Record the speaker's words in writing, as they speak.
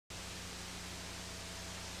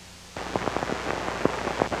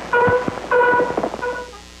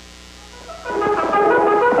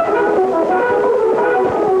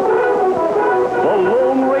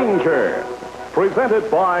Presented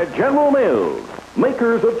by General Mills,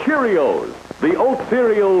 makers of Cheerios, the oat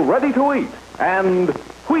cereal ready to eat, and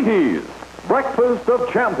Wheaties, breakfast of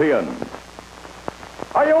champions.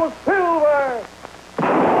 Hi-yo, Silver!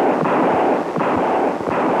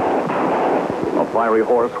 A fiery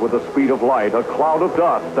horse with the speed of light, a cloud of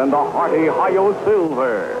dust, and a hearty Hi-yo,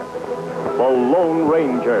 Silver. The Lone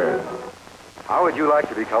Ranger. How would you like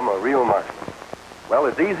to become a real marksman? Well,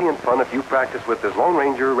 it's easy and fun if you practice with this Lone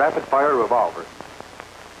Ranger rapid-fire revolver.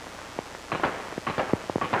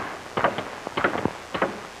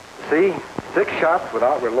 See? 6 shots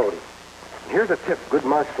without reloading. And here's a tip good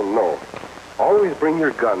marksmen know. Always bring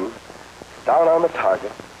your gun down on the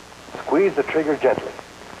target. Squeeze the trigger gently.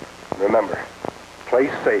 Remember, play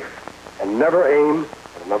safe and never aim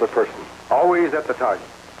at another person. Always at the target.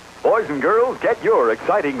 Boys and girls, get your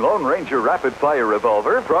exciting Lone Ranger rapid-fire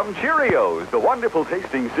revolver from Cheerios, the wonderful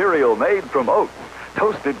tasting cereal made from oats.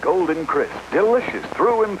 Toasted golden crisp, delicious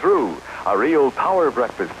through and through. A real power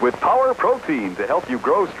breakfast with power protein to help you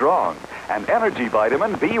grow strong. And energy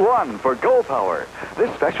vitamin B1 for Go Power. This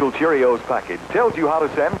special Cheerios package tells you how to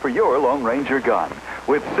send for your Lone Ranger gun.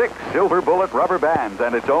 With 6 silver bullet rubber bands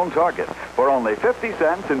and its own target for only 50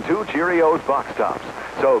 cents in 2 Cheerios box tops.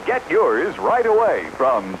 So get yours right away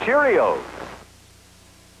from Cheerios.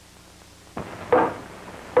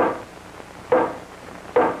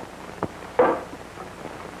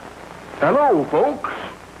 Hello, folks.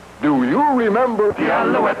 Do you remember the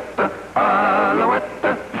Alouette,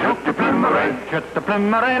 Alouette, je te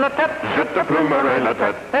plumerai, la tête, je te plumerai la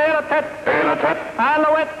tête, et la tête,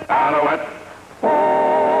 Alouette, Alouette.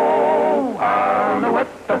 Oh,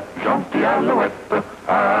 Alouette, gentil Alouette,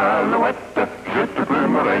 Alouette, je te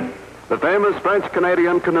plumerai. The famous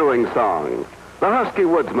French-Canadian canoeing song. The husky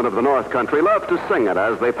woodsmen of the North Country love to sing it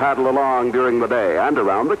as they paddle along during the day and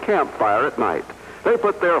around the campfire at night. They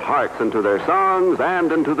put their hearts into their songs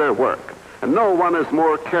and into their work. And no one is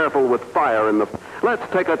more careful with fire in the... Let's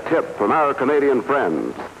take a tip from our Canadian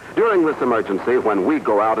friends. During this emergency, when we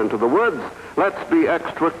go out into the woods, let's be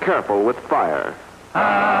extra careful with fire.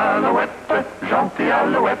 Alouette, gentil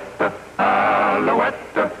Alouette,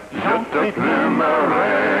 Alouette, je te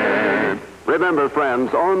plumerai. Remember,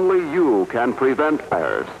 friends, only you can prevent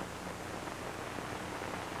fires.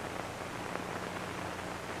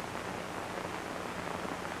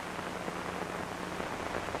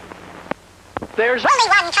 There's only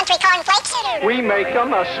one country cornflakes. We make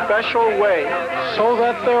them a special way so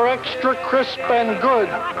that they're extra crisp and good.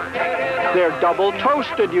 They're double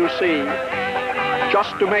toasted, you see,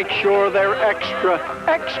 just to make sure they're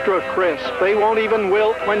extra crisp. They won't even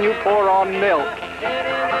wilt when you pour on milk.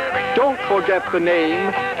 Don't forget the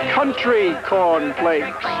name, Country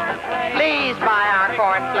Cornflakes. Please buy our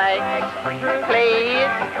cornflakes. Please.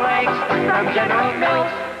 From General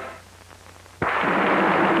Mills.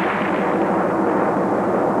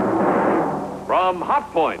 From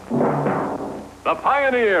Hot Point, the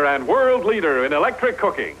pioneer and world leader in electric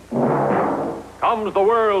cooking, comes the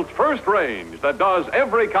world's first range that does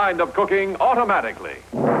every kind of cooking automatically.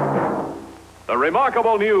 The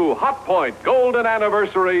remarkable new Hot Point Golden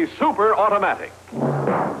Anniversary Super Automatic.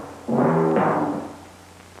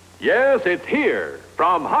 Yes, it's here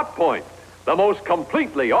from Hot Point, the most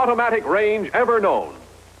completely automatic range ever known.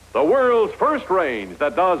 The world's first range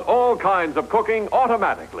that does all kinds of cooking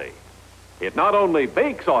automatically. It not only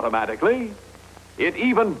bakes automatically, it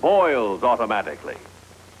even boils automatically.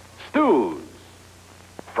 Stews,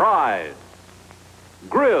 fries,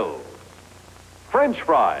 grills, French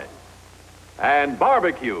fries, and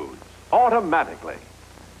barbecues automatically.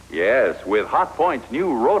 Yes, with Hot Point's new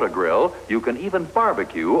Rotogrill, you can even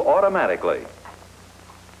barbecue automatically.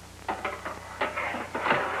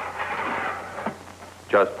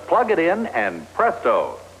 Just plug it in and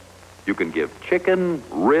presto. You can give chicken,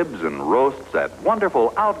 ribs, and roasts that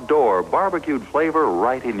wonderful outdoor barbecued flavor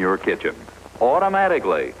right in your kitchen.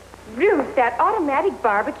 Automatically. Ruth, that automatic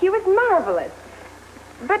barbecue is marvelous.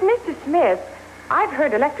 But, Mr. Smith, I've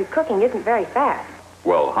heard electric cooking isn't very fast.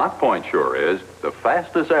 Well, Hot Point sure is. The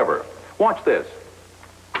fastest ever. Watch this.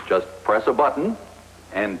 Just press a button,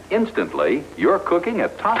 and instantly, you're cooking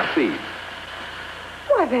at top speed.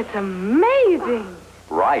 Why, that's amazing.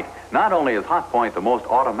 Right. Not only is Hot Point the most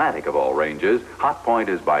automatic of all ranges, Hot Point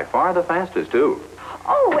is by far the fastest, too.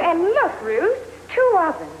 Oh, and look, Ruth, 2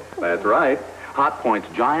 ovens. That's right. Hot Point's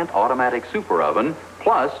giant automatic super oven,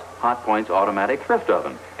 plus Hot Point's automatic thrift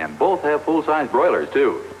oven. And both have full-size broilers,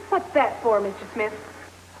 too. What's that for, Mr. Smith?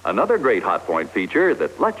 Another great Hot Point feature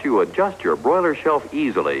that lets you adjust your broiler shelf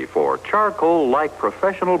easily for charcoal-like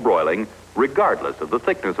professional broiling, regardless of the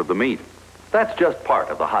thickness of the meat. That's just part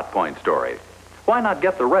of the Hot Point story. Why not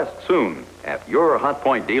get the rest soon at your Hot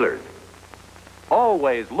Point dealers?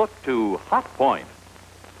 Always look to Hot Point.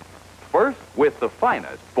 First with the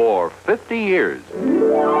finest for 50 years.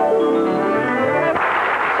 Sometimes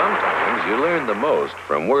you learn the most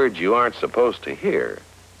from words you aren't supposed to hear.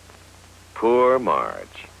 Poor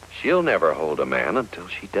Marge. She'll never hold a man until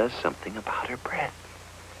she does something about her breath.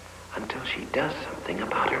 Until she does something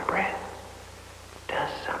about her breath.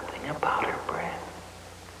 Does something about her breath.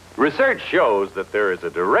 Research shows that there is a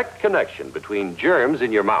direct connection between germs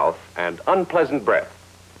in your mouth and unpleasant breath.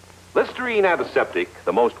 Listerine antiseptic,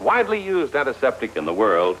 the most widely used antiseptic in the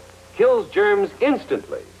world, kills germs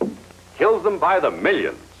instantly. Kills them by the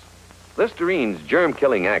millions. Listerine's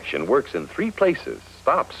germ-killing action works in 3 places.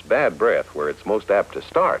 Stops bad breath where it's most apt to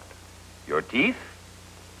start. Your teeth,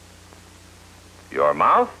 your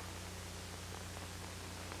mouth,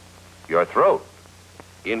 your throat.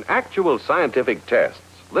 In actual scientific tests,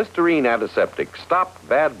 Listerine antiseptic stopped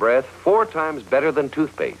bad breath 4 times better than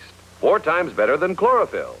toothpaste, 4 times better than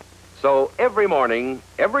chlorophyll. So every morning,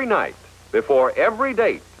 every night, before every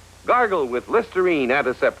date, gargle with Listerine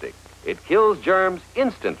antiseptic. It kills germs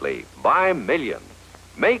instantly by millions.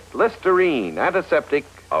 Make Listerine antiseptic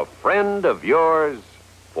a friend of yours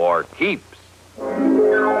for keeps.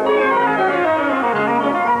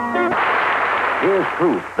 Here's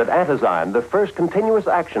proof that Antizyme, the first continuous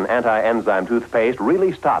action anti-enzyme toothpaste,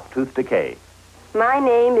 really stopped tooth decay. My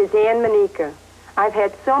name is Ann Manika. I've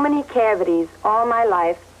had so many cavities all my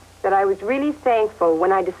life that I was really thankful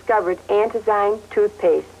when I discovered Antizyme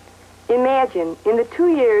toothpaste. Imagine, in the 2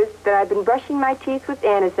 years that I've been brushing my teeth with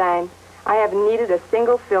Antizyme, I haven't needed a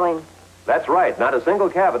single filling. That's right, not a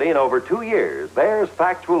single cavity in over 2 years. There's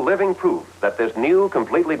factual living proof that this new,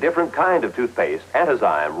 completely different kind of toothpaste,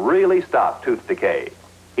 Antizyme, really stopped tooth decay.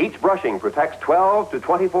 Each brushing protects 12 to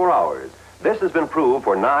 24 hours. This has been proved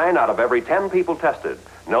for 9 out of every 10 people tested.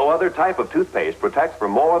 No other type of toothpaste protects for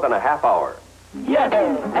more than a half hour. Yes,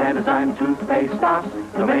 Antizyme toothpaste stops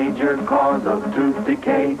the major cause of tooth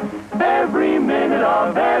decay. Every minute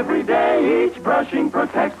of every day, each brushing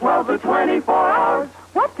protects 12 to 24 hours.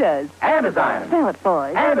 What does? Antizyme. Spell it,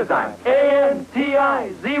 boys. Antizyme.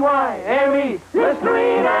 A-N-T-I-Z-Y-M-E.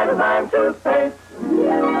 Listerine Antizyme toothpaste.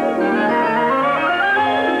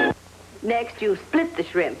 Next, you split the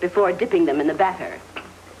shrimp before dipping them in the batter.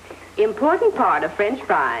 Important part of French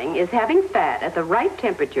frying is having fat at the right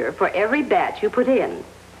temperature for every batch you put in.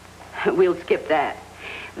 We'll skip that.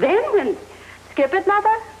 Then when... Skip it,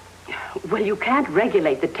 Mother? Well, you can't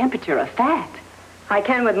regulate the temperature of fat. I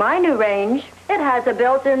can with my new range. It has a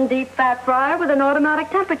built-in deep fat fryer with an automatic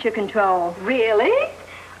temperature control. Really?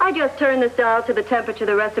 I just turn this dial to the temperature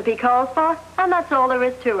the recipe calls for, and that's all there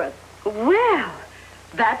is to it. Well,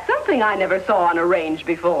 that's something I never saw on a range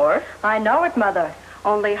before. I know it, Mother.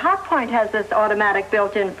 Only Hot Point has this automatic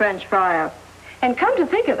built-in French fryer. And come to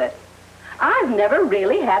think of it, I've never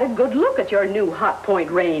really had a good look at your new Hot Point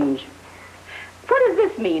range. What does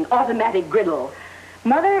this mean, automatic griddle?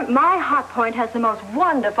 Mother, my Hot Point has the most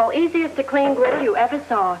wonderful, easiest to clean griddle you ever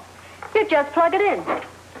saw. You just plug it in.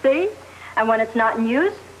 See? And when it's not in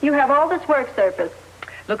use, you have all this work surface.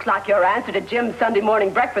 Looks like your answer to Jim's Sunday morning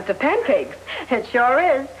breakfast of pancakes. It sure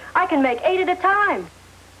is. I can make 8 at a time.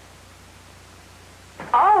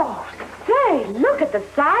 Oh, say, look at the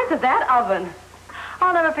size of that oven.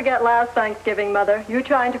 I'll never forget last Thanksgiving, Mother. You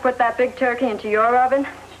trying to put that big turkey into your oven?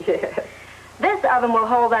 Yes. This oven will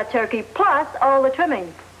hold that turkey plus all the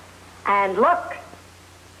trimmings. And look.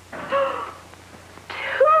 2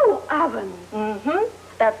 ovens. Mm-hmm.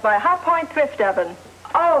 That's my Hot Point thrift oven.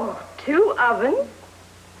 Oh, 2 ovens?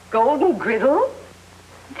 Golden griddle?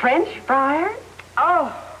 French fryer?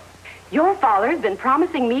 Oh, your father's been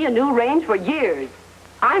promising me a new range for years.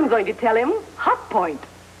 I'm going to tell him Hot Point.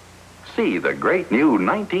 See the great new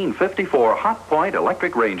 1954 Hot Point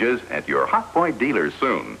electric ranges at your Hot Point dealers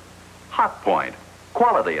soon. Hot Point,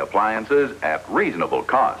 quality appliances at reasonable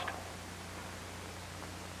cost.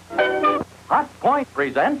 Hot Point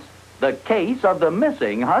presents The Case of the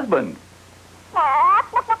Missing Husband.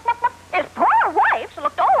 His poor wife's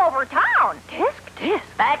looked all over town. Tisk, tisk.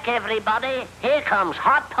 Back, everybody. Here comes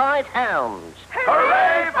Hot Point Hounds.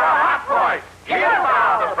 Hooray for Hot Point! Here's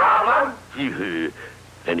all the problem.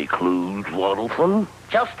 Any clues, Waddleson?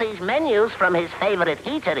 Just these menus from his favorite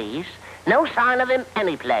eateries. No sign of him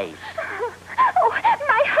anyplace. Oh,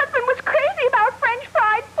 my husband was crazy about French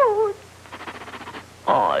fried food.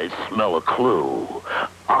 I smell a clue.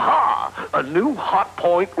 Aha! A new Hot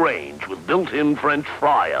Point range with built-in French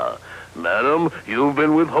fryer. Madam, you've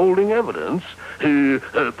been withholding evidence.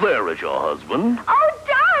 There is your husband. Oh,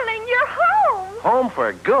 darling, you're home. home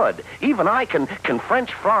for good. Even I can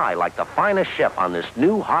French fry like the finest chef on this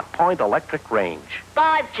new Hot Point electric range.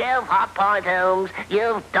 5 Chef Hot Point Homes,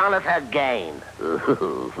 you've done it again.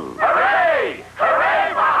 Hooray! Hooray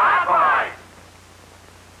for Hot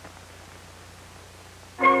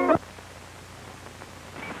Point!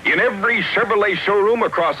 In every Chevrolet showroom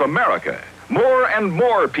across America, more and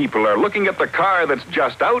more people are looking at the car that's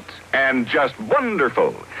just out and just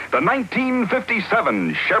wonderful. The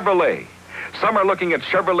 1957 Chevrolet. Some are looking at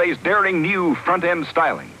Chevrolet's daring new front-end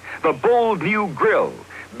styling, the bold new grille,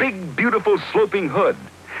 big, beautiful sloping hood.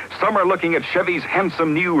 Some are looking at Chevy's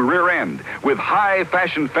handsome new rear end with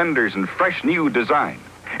high-fashion fenders and fresh new design.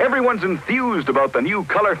 Everyone's enthused about the new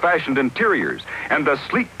color-fashioned interiors and the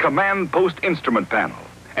sleek command post instrument panel.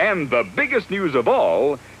 And the biggest news of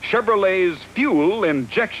all, Chevrolet's fuel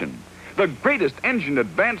injection. The greatest engine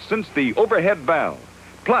advance since the overhead valve.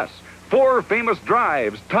 Plus, 4 famous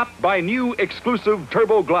drives topped by new exclusive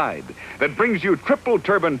Turbo Glide that brings you triple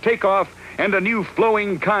turbine takeoff and a new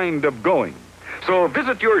flowing kind of going. So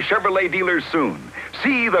visit your Chevrolet dealers soon.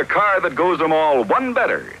 See the car that goes them all one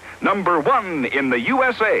better. Number 1 in the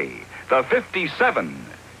USA, the 57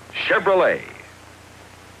 Chevrolet.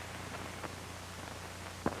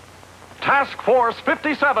 Task Force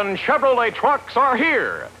 57 Chevrolet trucks are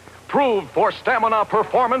here. Proved for stamina,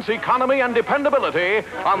 performance, economy, and dependability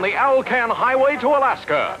on the Alcan Highway to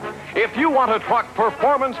Alaska. If you want a truck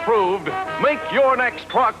performance proved, make your next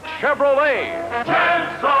truck Chevrolet.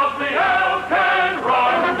 Chance of the Alcan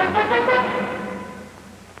run.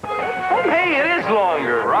 Hey, it is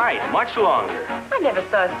longer. Right, much longer. I never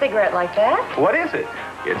saw a cigarette like that. What is it?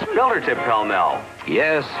 It's filter tip pell-mell.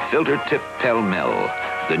 Yes, filter tip pell-mell.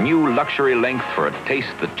 The new luxury length for a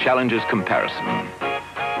taste that challenges comparison.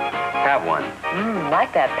 Have one.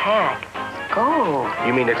 Like that pack. Go.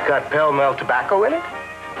 You mean it's got pell-mell tobacco in it?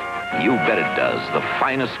 You bet it does. The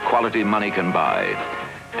finest quality money can buy.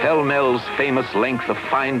 Pell-Mell's famous length of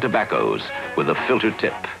fine tobaccos with a filter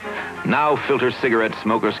tip. Now filter cigarette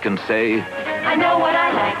smokers can say, I know what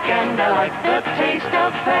I like, and I like the taste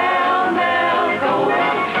of pell-mell gold.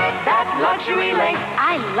 That luxury length,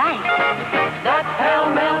 I like. that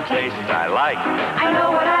pell-mell taste, I like. I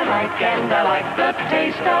know what I like, and I like the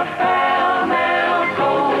taste of pell-mell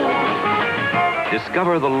gold.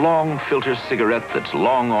 discover the long filter cigarette that's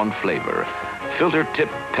long on flavor. Filter tip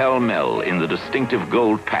Pell-Mell in the distinctive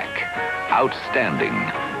gold pack. Outstanding.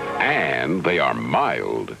 And they are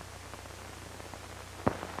mild.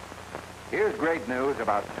 Here's great news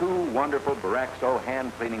about two wonderful Baraxo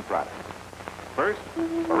hand cleaning products. First,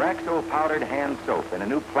 Baraxo powdered hand soap in a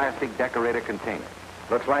new plastic decorator container.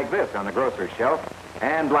 Looks like this on the grocery shelf,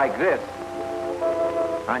 and like this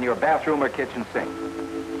on your bathroom or kitchen sink.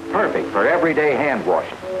 Perfect for everyday hand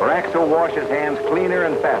washing. Baraxo washes hands cleaner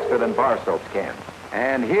and faster than bar soaps can.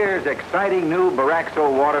 And here's exciting new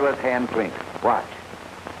Baraxo waterless hand cleaner. Watch.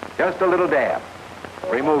 Just a little dab.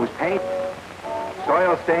 Removes paint,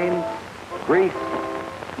 soil stains, grease,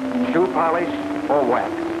 shoe polish, or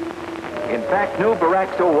wax. In fact, new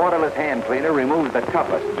Baraxo waterless hand cleaner removes the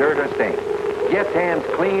toughest dirt or stain. Gets hands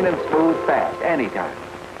clean and smooth fast, anytime.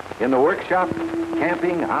 In the workshop,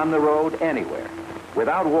 camping, on the road, anywhere.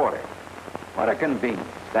 Without water. What a convenience.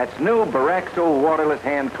 That's new Baraxo waterless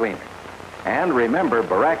hand cleaner. And remember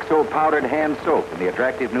Baraxo powdered hand soap in the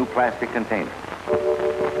attractive new plastic container.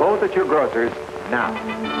 Both at your grocer's now.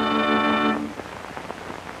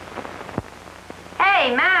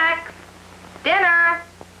 Hey, Max! Dinner!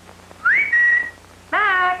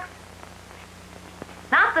 Max!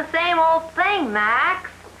 Not the same old thing, Max.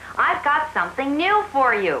 I've got something new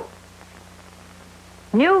for you.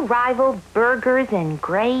 New Rival burgers and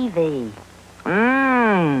gravy.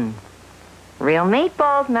 Mmm. Real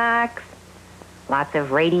meatballs, Max. Lots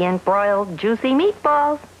of radiant broiled, juicy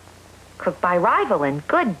meatballs. Cooked by Rival in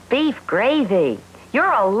good beef gravy.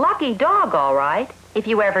 You're a lucky dog, all right, if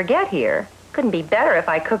you ever get here. Couldn't be better if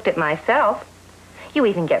I cooked it myself. You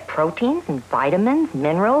even get proteins and vitamins,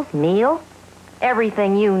 minerals, meal.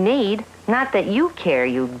 Everything you need. Not that you care,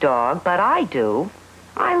 you dog, but I do.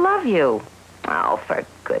 I love you. Oh, for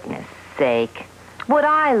goodness sake. Would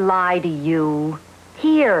I lie to you?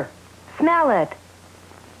 Here, smell it.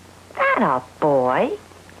 That a boy.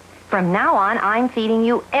 From now on, I'm feeding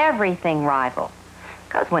you everything Rival.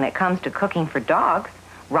 Because when it comes to cooking for dogs,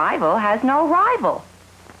 Rival has no rival.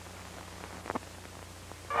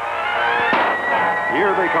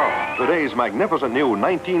 Here they come, today's magnificent new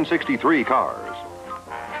 1963 cars.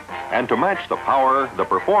 And to match the power, the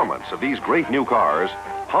performance of these great new cars,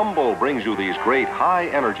 Humble brings you these great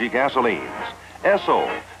high-energy gasolines. Esso,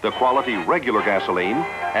 the quality regular gasoline,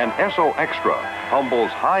 and Esso Extra,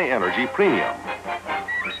 Humble's high-energy premium.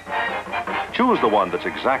 Choose the one that's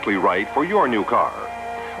exactly right for your new car.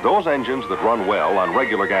 Those engines that run well on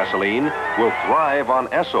regular gasoline will thrive on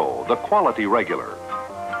Esso, the quality regular.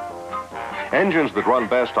 Engines that run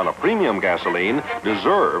best on a premium gasoline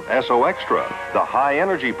deserve Esso Extra, the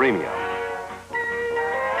high-energy premium.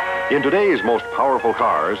 In today's most powerful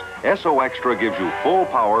cars, Esso Extra gives you full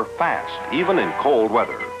power fast, even in cold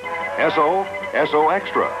weather. Esso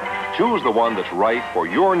Extra. Choose the one that's right for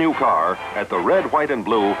your new car at the red, white, and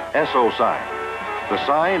blue Esso sign. The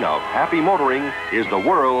sign of happy motoring is the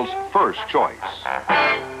world's first choice.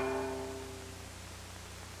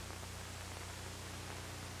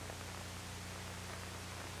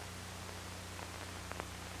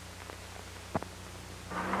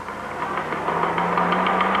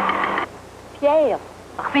 Pierre,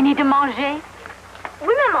 fini de manger?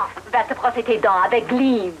 Oui, maman. Va te brosser tes dents avec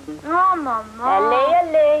Gleam. Oh, maman. Allez,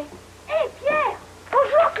 allez. Hé, Pierre.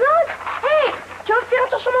 Bonjour, Claude. Hé, tu veux faire un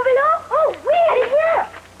tour sur mon vélo? Oh, oui, allez, viens.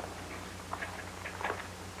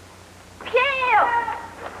 Pierre!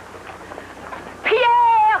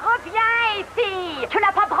 Pierre, reviens ici. Tu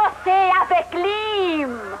n'as pas brossé avec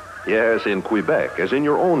Gleam. Yes, in Quebec, as in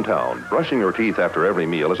your own town, brushing your teeth after every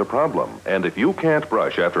meal is a problem. And if you can't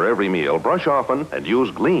brush after every meal, brush often and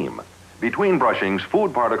use Gleam. Between brushings,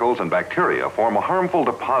 food particles and bacteria form a harmful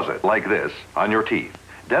deposit like this on your teeth.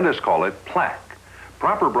 Dentists call it plaque.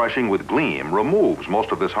 Proper brushing with Gleam removes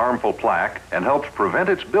most of this harmful plaque and helps prevent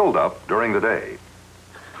its buildup during the day.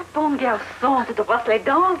 Bon garçon, tu te brosses les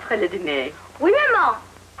dents après le dîner. Oui, maman.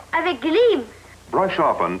 Avec Gleam. Brush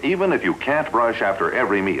often, even if you can't brush after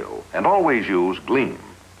every meal, and always use Gleam.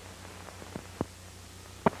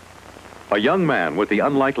 A young man with the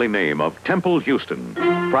unlikely name of Temple Houston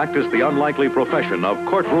practiced the unlikely profession of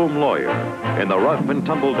courtroom lawyer in the rough and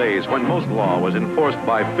tumble days when most law was enforced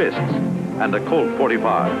by fists and a Colt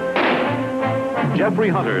 45. Jeffrey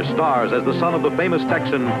Hunter stars as the son of the famous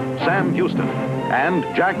Texan Sam Houston, and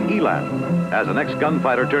Jack Elam, as an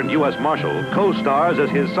ex-gunfighter turned U.S. Marshal, co-stars as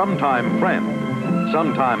his sometime friend,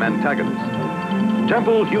 sometime antagonist.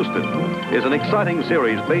 Temple Houston is an exciting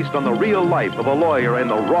series based on the real life of a lawyer in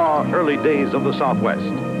the raw early days of the Southwest.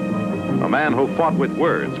 A man who fought with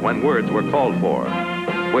words when words were called for,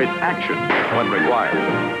 with action when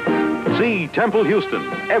required. See Temple Houston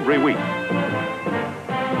every week.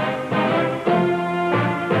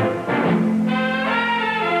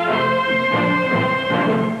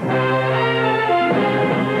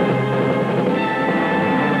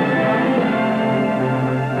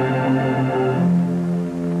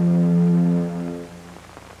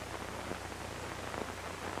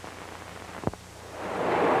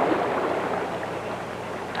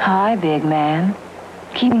 Hi, big man.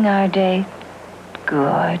 Keeping our date?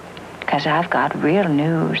 Good, because I've got real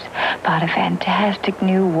news about a fantastic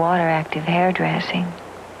new water-active hairdressing.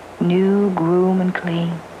 New Groom and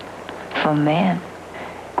Clean. For men.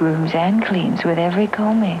 Grooms and cleans with every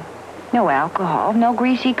combing. No alcohol, no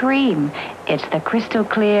greasy cream. It's the crystal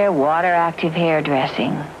clear water-active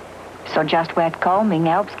hairdressing. So just wet combing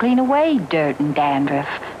helps clean away dirt and dandruff,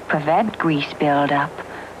 prevent grease buildup.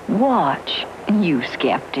 Watch, you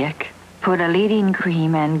skeptic. Put a lead-in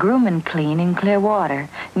cream and Groom and Clean in clear water.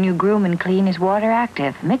 New Groom and Clean is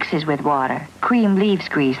water-active, mixes with water. Cream leaves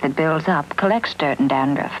grease that builds up, collects dirt and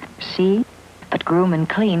dandruff. See? But Groom and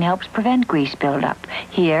Clean helps prevent grease buildup,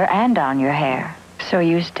 here and on your hair. So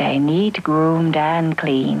you stay neat, groomed, and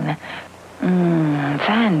clean.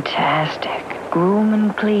 Fantastic. Groom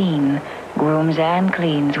and Clean. Grooms and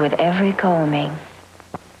cleans with every combing.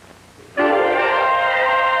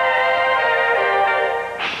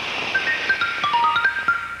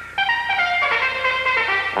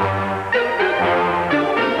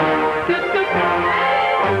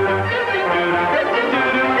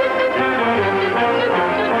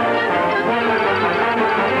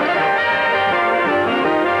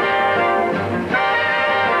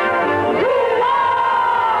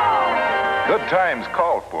 Times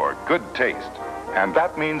call for good taste, and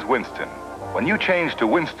that means Winston. When you change to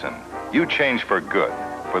Winston, you change for good,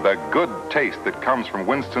 for the good taste that comes from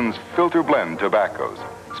Winston's filter blend tobaccos,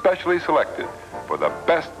 specially selected for the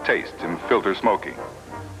best taste in filter smoking.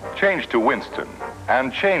 Change to Winston,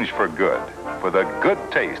 and change for good, for the good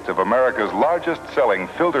taste of America's largest selling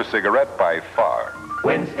filter cigarette by far.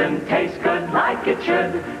 Winston tastes good like it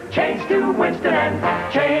should. Change to Winston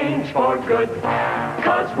and change for good.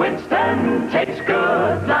 'Cause Winston tastes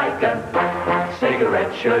good like a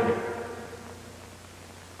cigarette should.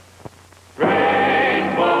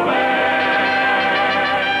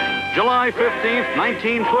 July 15th,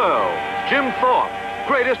 1912. Jim Thorpe,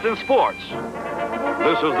 greatest in sports.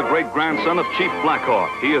 This is the great-grandson of Chief Blackhawk.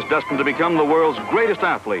 He is destined to become the world's greatest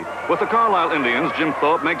athlete. With the Carlisle Indians, Jim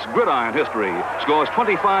Thorpe makes gridiron history, scores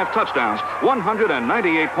 25 touchdowns,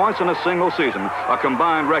 198 points in a single season, a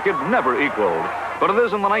combined record never equaled. But it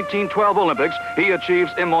is in the 1912 Olympics he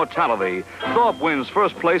achieves immortality. Thorpe wins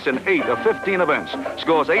first place in 8 of 15 events,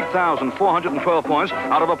 scores 8,412 points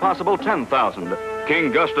out of a possible 10,000.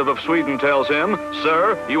 King Gustav of Sweden tells him,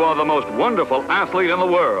 "Sir, you are the most wonderful athlete in the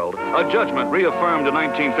world." A judgment reaffirmed in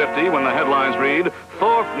 1950 when the headlines read,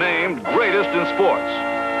 "Thorpe named greatest in sports."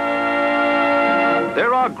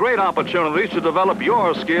 There are great opportunities to develop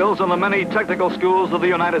your skills in the many technical schools of the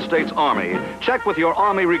United States Army. Check with your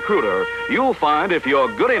Army recruiter. You'll find if you're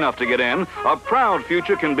good enough to get in, a proud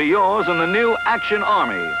future can be yours in the new Action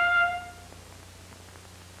Army.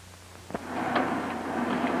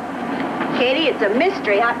 Katie, it's a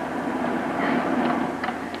mystery how...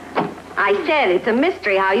 I said it's a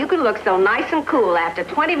mystery how you could look so nice and cool after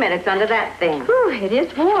 20 minutes under that thing. Whew, it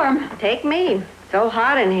is warm. Take me. So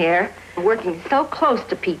hot in here. Working so close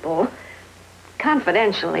to people.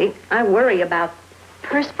 Confidentially, I worry about...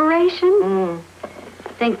 Perspiration?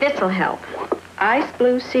 Think this'll help. Ice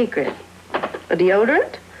Blue Secret. A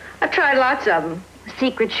deodorant? I've tried lots of them.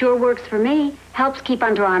 Secret sure works for me. Helps keep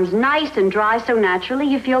underarms nice and dry so naturally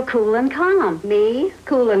you feel cool and calm. Me?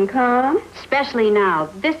 Cool and calm? Especially now.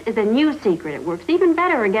 This is a new secret. It works even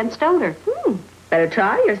better against odor. Better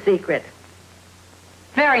try your secret.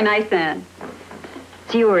 Very nice, Anne.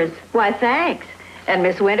 It's yours. Why, thanks. And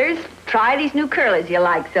Miss Winters, try these new curlies you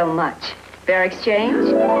like so much. Fair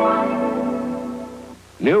exchange?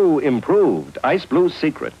 New, improved Ice Blue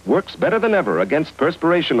Secret works better than ever against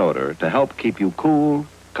perspiration odor to help keep you cool,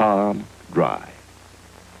 calm, dry.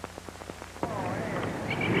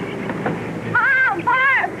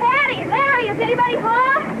 Patty, Larry, is anybody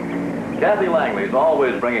home? Kathy Langley's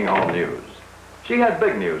always bringing home news. She had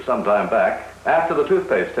big news some time back after the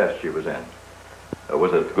toothpaste test she was in.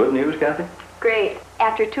 Was it good news, Kathy? Great.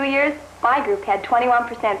 After 2 years, my group had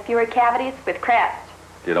 21% fewer cavities with Crest.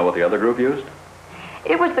 Do you know what the other group used?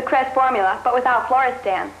 It was the Crest formula, but without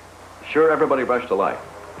Floristan. Sure everybody brushed alike.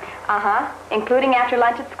 Uh-huh, including after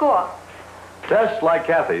lunch at school. Tests like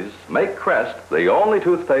Kathy's make Crest the only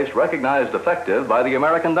toothpaste recognized effective by the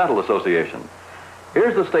American Dental Association.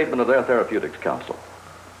 Here's the statement of their Therapeutics Council.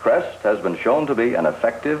 Crest has been shown to be an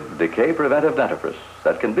effective, decay-preventive dentifrice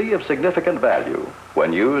that can be of significant value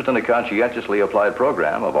when used in a conscientiously applied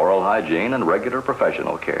program of oral hygiene and regular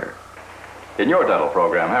professional care. In your dental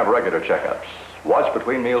program, have regular checkups. Watch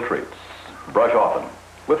between meal treats. Brush often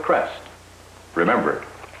with Crest. Remember it.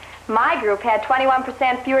 My group had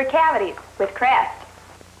 21% fewer cavities with Crest.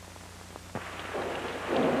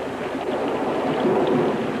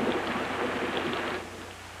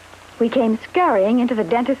 We came scurrying into the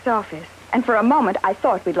dentist's office, and for a moment I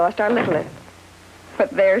thought we'd lost our littlest. But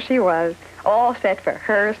there she was, all set for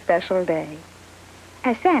her special day.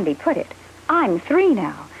 As Sandy put it, I'm 3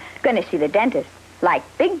 now, gonna see the dentist, like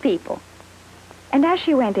big people. And as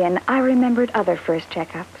she went in, I remembered other first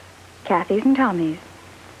checkups, Kathy's and Tommy's.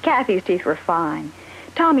 Kathy's teeth were fine.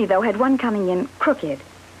 Tommy, though, had one coming in crooked.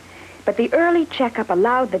 But the early checkup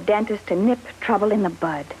allowed the dentist to nip trouble in the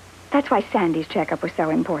bud. That's why Sandy's checkup was so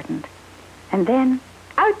important. And then,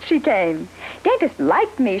 out she came. Dentist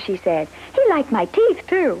liked me, she said. He liked my teeth,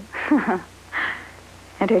 too.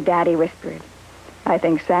 And her daddy whispered, I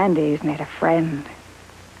think Sandy's made a friend.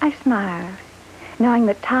 I smiled, knowing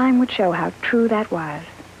that time would show how true that was.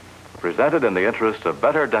 Presented in the interest of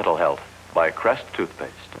better dental health by Crest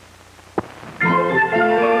Toothpaste.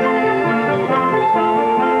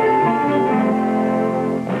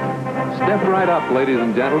 Step right up, ladies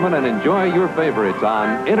and gentlemen, and enjoy your favorites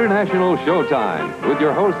on International Showtime with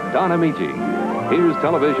your host, Don Amici. Here's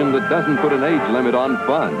television that doesn't put an age limit on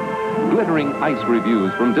fun. Glittering ice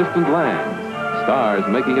reviews from distant lands. Stars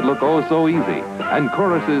making it look oh so easy. And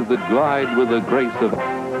choruses that glide with the grace of...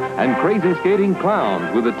 And crazy skating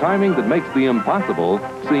clowns with a timing that makes the impossible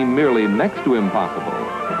seem merely next to impossible.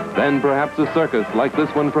 Then perhaps a circus like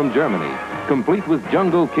this one from Germany, complete with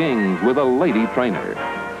jungle kings with a lady trainer.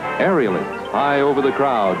 Aerialists high over the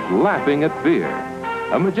crowd, laughing at fear.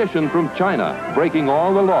 A magician from China, breaking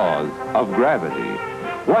all the laws of gravity.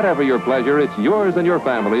 Whatever your pleasure, it's yours and your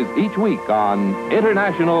family's each week on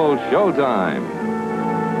International Showtime.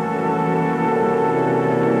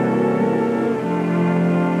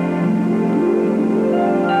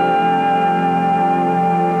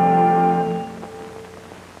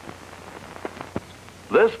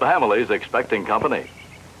 This family's expecting company.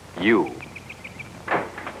 You.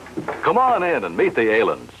 Come on in and meet the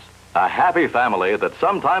Alens, a happy family that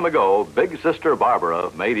some time ago Big Sister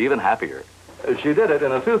Barbara made even happier. She did it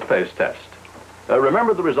in a toothpaste test.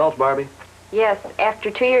 Remember the results, Barbie? Yes,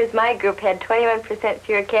 after 2 years, my group had 21%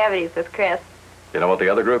 fewer cavities with Crest. You know what the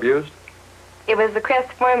other group used? It was the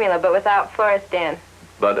Crest formula, but without Florestan.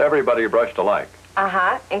 But everybody brushed alike.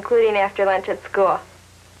 Uh-huh, including after lunch at school.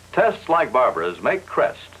 Tests like Barbara's make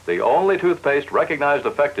Crest the only toothpaste recognized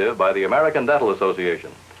effective by the American Dental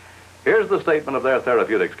Association. Here's the statement of their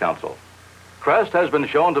Therapeutics Council. Crest has been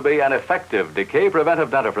shown to be an effective decay-preventive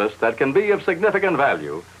dentifrice that can be of significant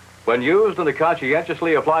value when used in the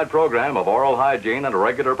conscientiously applied program of oral hygiene and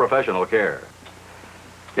regular professional care.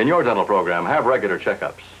 In your dental program, have regular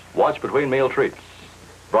checkups. Watch between meal treats.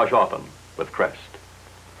 Brush often with Crest.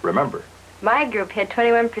 Remember, my group had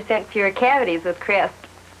 21% fewer cavities with Crest.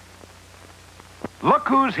 Look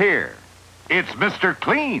who's here. It's Mr.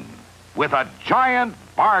 Clean with a giant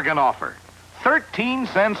bargain offer. 13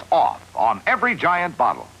 cents off on every giant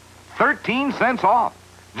bottle. 13 cents off.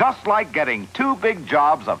 Just like getting 2 big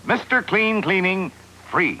jobs of Mr. Clean cleaning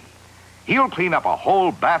free. He'll clean up a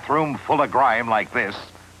whole bathroom full of grime like this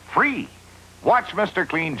free. Watch Mr.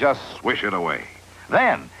 Clean just swish it away.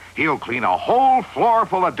 Then he'll clean a whole floor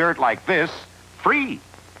full of dirt like this free.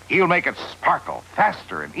 He'll make it sparkle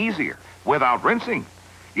faster and easier without rinsing.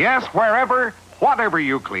 Yes, wherever, whatever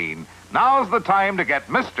you clean, now's the time to get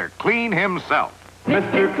Mr. Clean himself.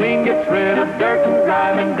 Mr. Clean gets rid of dirt and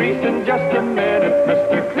grime and grease in just a minute.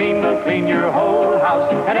 Mr. Clean will clean your whole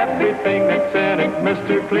house and everything that's in it.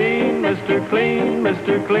 Mr. Clean, Mr. Clean,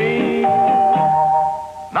 Mr. Clean.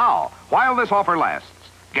 Now, while this offer lasts,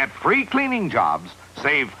 get free cleaning jobs,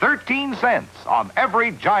 save 13 cents on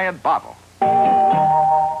every giant bottle.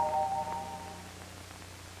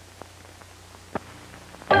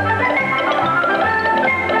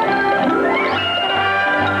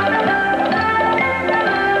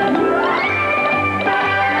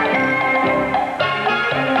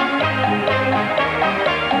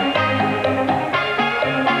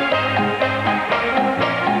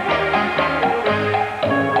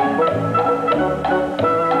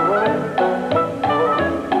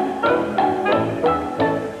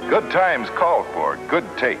 Times call for good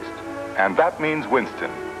taste, and that means Winston.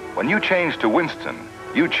 When you change to Winston,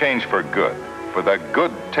 you change for good, for the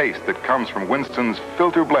good taste that comes from Winston's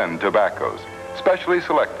filter blend tobaccos, specially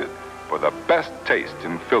selected for the best taste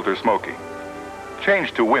in filter smoking.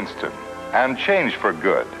 Change to Winston, and change for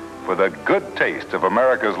good, for the good taste of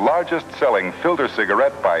America's largest selling filter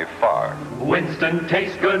cigarette by far. Winston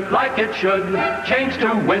tastes good like it should. Change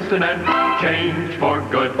to Winston and change for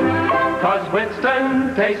good. 'Cause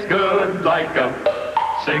Winston tastes good like a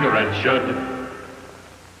cigarette should.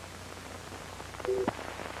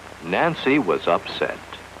 Nancy was upset.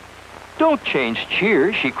 "Don't change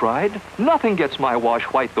Cheer," she cried. "Nothing gets my wash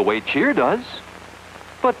white the way Cheer does."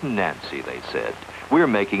 "But Nancy," they said, "we're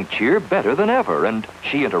making Cheer better than ever." And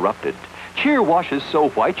she interrupted. "Cheer washes so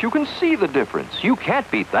white you can see the difference. You can't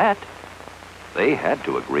beat that." They had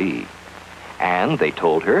to agree. And they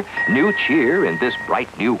told her, new Cheer in this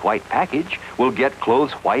bright new white package will get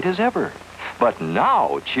clothes white as ever. But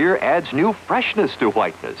now Cheer adds new freshness to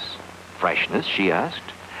whiteness. Freshness, she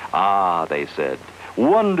asked. "Ah," they said,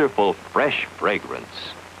 "wonderful fresh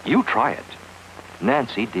fragrance. You try it."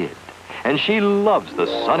 Nancy did. And she loves the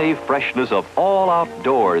sunny freshness of all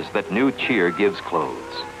outdoors that new Cheer gives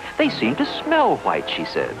clothes. They seem to smell white, she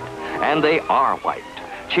said. And they are white.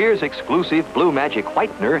 Cheer's exclusive Blue Magic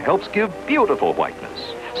Whitener helps give beautiful whiteness.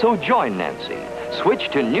 So join Nancy. Switch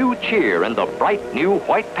to new Cheer and the bright new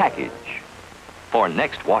white package for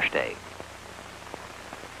next wash day.